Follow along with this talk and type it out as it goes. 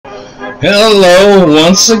Hello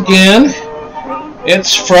once again.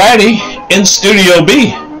 It's Friday in Studio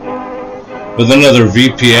B with another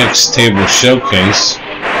VPX table showcase.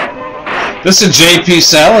 This is a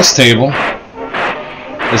JPSalas table.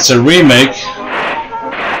 It's a remake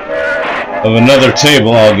of another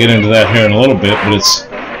table. I'll get into that here in a little bit, but it's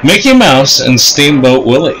Mickey Mouse and Steamboat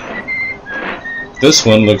Willie. This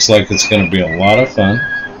one looks like it's going to be a lot of fun.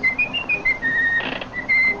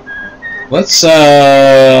 Let's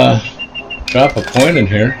drop a coin in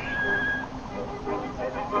here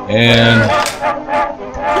and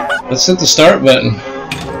let's hit the start button.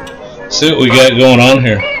 See what we got going on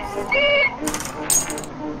here.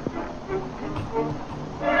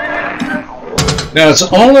 Now it's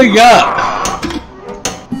only got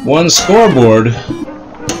one scoreboard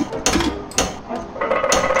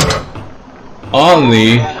on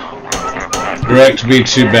the direct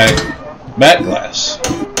B2 backglass.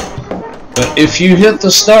 But if you hit the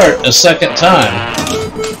start a second time,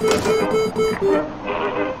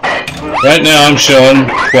 right now I'm showing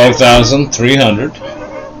 12,300,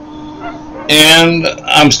 and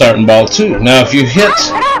I'm starting ball 2. Now if you hit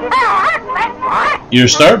your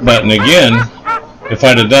start button again, if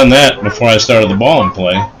I'd have done that before I started the ball in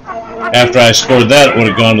play, after I scored that, it would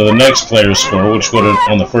have gone to the next player's score, which would have,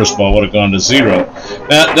 on the first ball, would have gone to 0.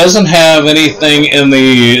 Now, it doesn't have anything in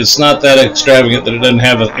the, it's not that extravagant that it doesn't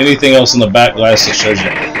have anything else in the backglass that shows you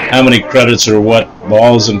how many credits or what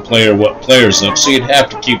balls in play or what players up, so you'd have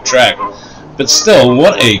to keep track. But still,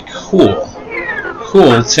 what a cool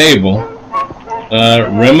table.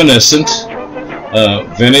 Reminiscent,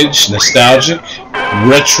 vintage, nostalgic,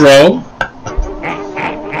 retro.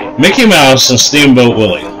 Mickey Mouse and Steamboat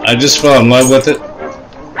Willie. I just fell in love with it.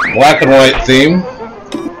 Black and white theme.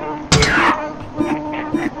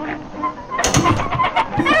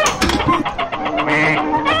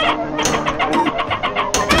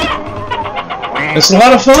 It's a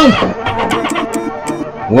lot of fun.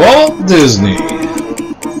 Walt Disney.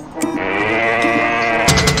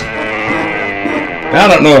 Now, I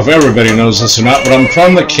don't know if everybody knows this or not, but I'm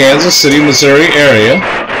from the Kansas City, Missouri area.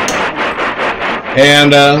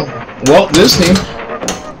 And Walt Disney,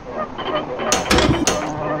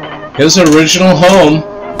 his original home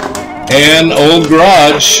and old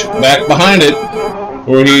garage back behind it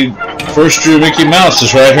where he first drew Mickey Mouse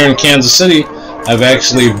is right here in Kansas City. I've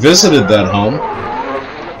actually visited that home.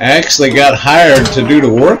 I actually got hired to do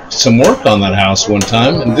some work on that house one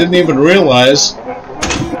time and didn't even realize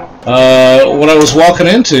what I was walking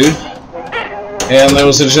into. And there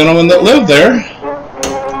was a gentleman that lived there,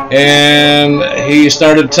 and he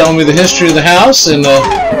started telling me the history of the house, and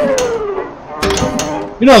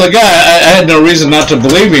you know, the guy, I had no reason not to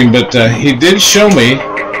believe him, but he did show me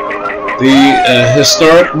the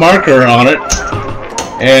historic marker on it,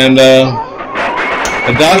 and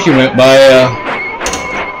a document by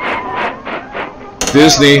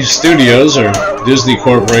Disney Studios or Disney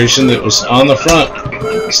Corporation that was on the front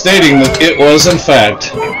stating that it was in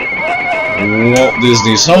fact Walt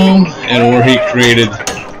Disney's home and where he created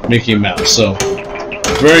Mickey Mouse. So,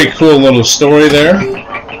 very cool little story there,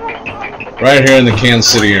 right here in the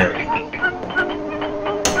Kansas City area.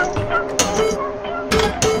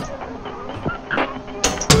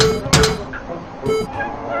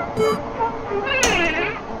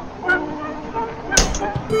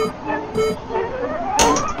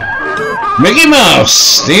 Mickey Mouse,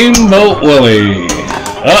 Steamboat Willie.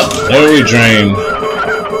 Oh, there we drained.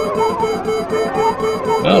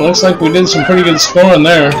 Well, looks like we did some pretty good scoring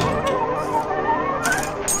there.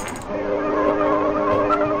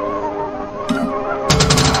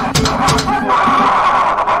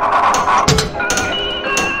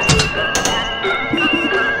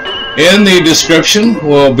 In the description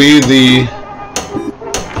will be the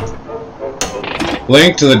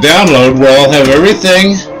link to the download where I'll have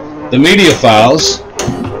everything, the media files,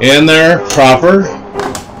 in their proper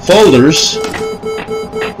folders.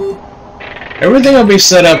 Everything will be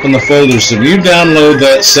set up in the folders. So if you download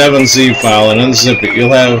that 7Z file and unzip it,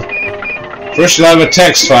 you'll have a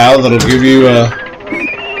text file that'll give you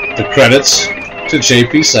the credits to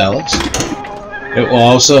JPSalas. It will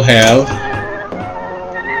also have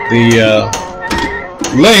the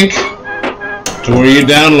link to where you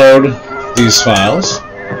download these files,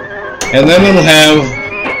 and then it'll have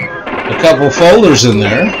a couple folders in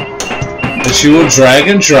there that you will drag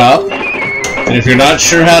and drop. And if you're not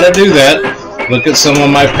sure how to do that, look at some of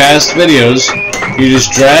my past videos. You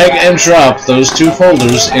just drag and drop those two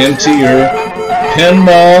folders into your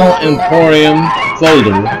Pinball Emporium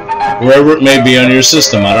folder, wherever it may be on your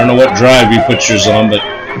system. I don't know what drive you put yours on, but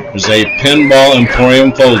there's a Pinball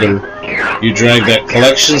Emporium folder You drag that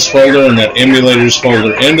collections folder and that emulators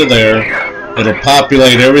folder into there. It'll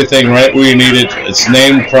populate everything right where you need it. It's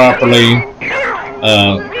named properly.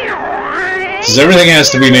 Because everything has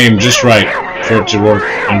to be named just right for it to work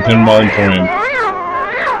in Pinball Emporium.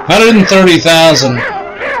 130,000.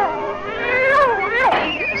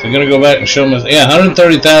 So I'm going to go back and show them. Yeah,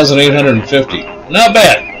 130,850. Not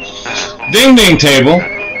bad. Ding ding table.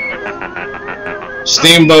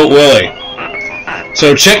 Steamboat Willie.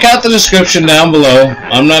 So check out the description down below.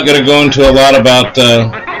 I'm not going to go into a lot about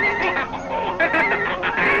the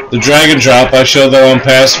drag and drop. I showed that on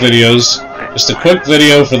past videos. Just a quick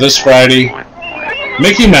video for this Friday.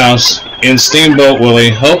 Mickey Mouse in Steamboat Willie.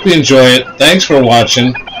 Hope you enjoy it. Thanks for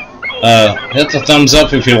watching. Hit the thumbs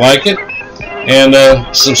up if you like it. And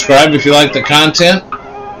subscribe if you like the content.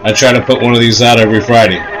 I try to put one of these out every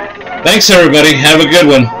Friday. Thanks everybody. Have a good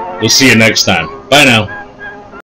one. We'll see you next time. Bye now.